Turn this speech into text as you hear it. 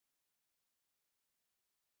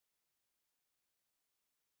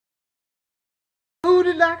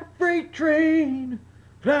Loaded like a freight train,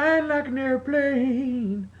 flying like an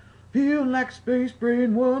airplane, feeling like space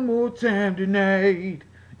brain one more time tonight.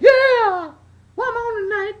 Yeah, I'm on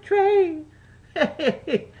the night train.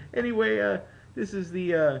 Anyway, this is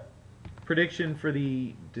the prediction for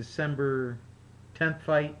the December 10th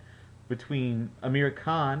fight between Amir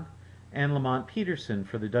Khan and Lamont Peterson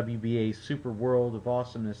for the WBA Super World of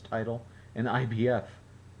Awesomeness title and IBF.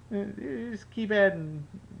 Just keep adding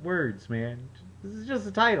words, man. This is just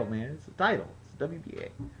a title, man. It's a title. It's WBA.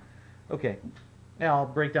 Okay. Now I'll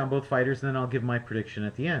break down both fighters, and then I'll give my prediction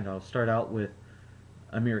at the end. I'll start out with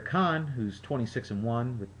Amir Khan, who's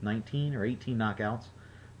 26-1 with 19 or 18 knockouts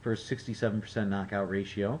for a 67% knockout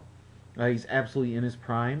ratio. He's absolutely in his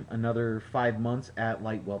prime. Another 5 months at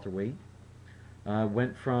light welterweight.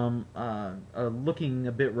 Went from looking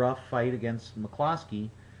a bit rough fight against McCloskey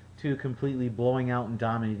to completely blowing out and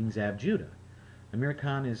dominating Zab Judah. Amir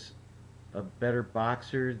Khan is a better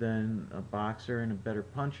boxer than a boxer and a better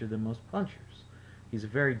puncher than most punchers. He's a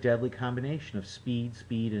very deadly combination of speed,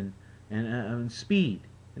 and speed.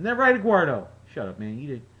 Isn't that right, Eduardo? Shut up, man. You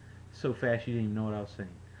did so fast you didn't even know what I was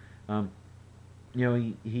saying. You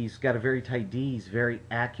know, he's got a very tight D. He's very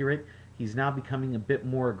accurate. He's now becoming a bit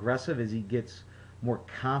more aggressive as he gets more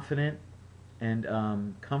confident and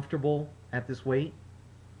comfortable at this weight.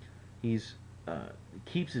 He's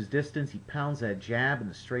keeps his distance. He pounds that jab and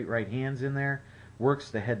the straight right hands in there. Works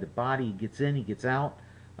the head to body. He gets in. He gets out.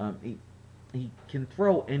 He can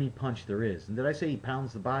throw any punch there is. And did I say he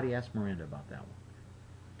pounds the body? Ask Miranda about that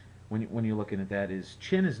one. When you're looking at that, his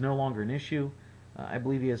chin is no longer an issue. I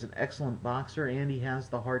believe he has an excellent boxer, and he has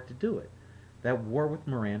the heart to do it. That war with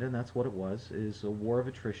Miranda, and that's what it was, is a war of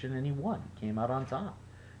attrition, and he won. He came out on top.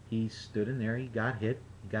 He stood in there. He got hit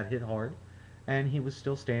hard, and he was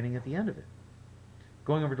still standing at the end of it.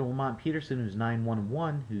 Going over to Lamont Peterson, who's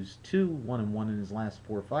 9-1-1, who's 2-1-1 in his last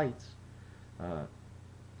 4 fights.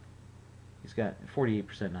 He's got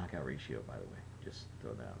 48% knockout ratio, by the way. Just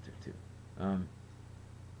throw that out there, too.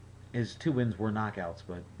 His 2 wins were knockouts,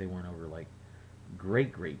 but they weren't over, like,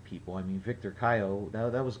 great people. I mean, Victor Cayo,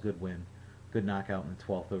 that was a good win. Good knockout in the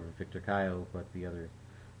 12th over Victor Cayo, but the other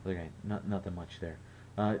guy, nothing much there.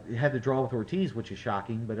 He had the draw with Ortiz, which is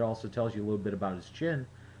shocking, but it also tells you a little bit about his chin.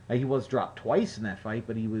 He was dropped twice in that fight,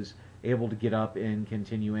 but he was able to get up and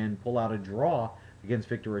continue and pull out a draw against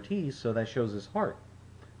Victor Ortiz, so that shows his heart.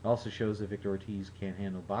 It also shows that Victor Ortiz can't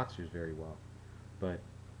handle boxers very well. But,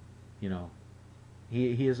 you know,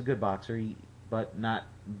 he is a good boxer, but not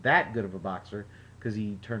that good of a boxer, because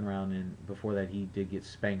he turned around and before that he did get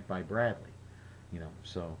spanked by Bradley. You know,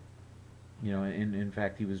 so, you know, in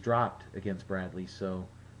fact he was dropped against Bradley, so,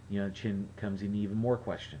 you know, chin comes in even more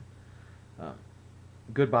question.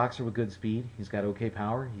 Good boxer with good speed. He's got okay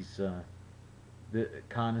power.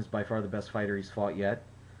 Khan is by far the best fighter he's fought yet.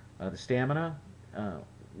 The stamina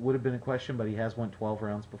would have been a question, but he has won 12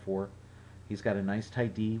 rounds before. He's got a nice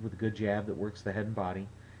tight D with a good jab that works the head and body.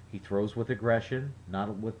 He throws with aggression,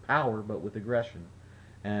 not with power, but with aggression.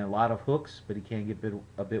 And a lot of hooks, but he can get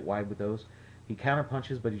a bit wide with those. He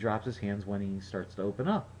counterpunches, but he drops his hands when he starts to open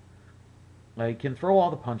up. He can throw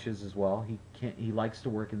all the punches as well. He likes to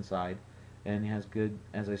work inside, and he has good,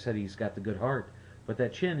 as I said, he's got the good heart. But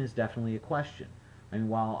that chin is definitely a question. I mean,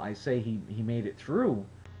 while I say he made it through,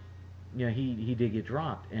 you know, he did get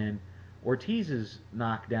dropped. And Ortiz's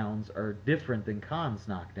knockdowns are different than Khan's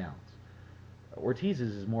knockdowns.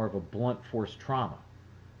 Ortiz's is more of a blunt force trauma.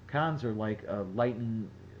 Khan's are like a lightning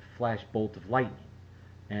flash bolt of lightning,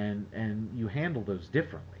 and you handle those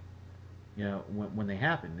differently. You know, when they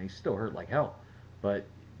happen, they still hurt like hell, but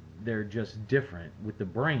they're just different with the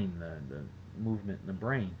brain, the movement in the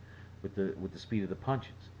brain, with the speed of the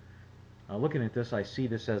punches. Looking at this, I see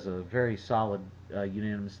this as a very solid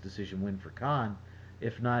unanimous decision win for Khan,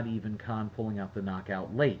 if not even Khan pulling out the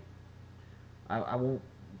knockout late. I won't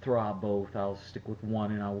throw out both. I'll stick with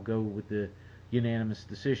one, and I will go with the unanimous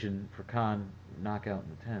decision for Khan knockout in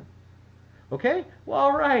the 10th. Okay? Well,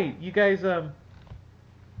 all right. You guys,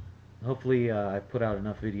 hopefully I've put out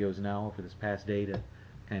enough videos now for this past day to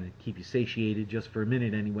kind of keep you satiated just for a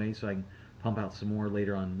minute anyway, so I can pump out some more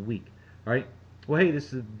later on in the week. All right? Well, hey,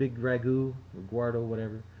 this is Bigragu, or Guardo,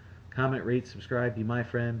 whatever. Comment, rate, subscribe, be my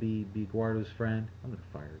friend, be Guardo's friend. I'm going to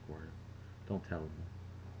fire Guardo. Don't tell him.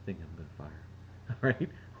 I think I'm going to fire him. All right?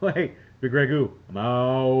 Well, hey, Bigragu, I'm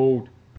out.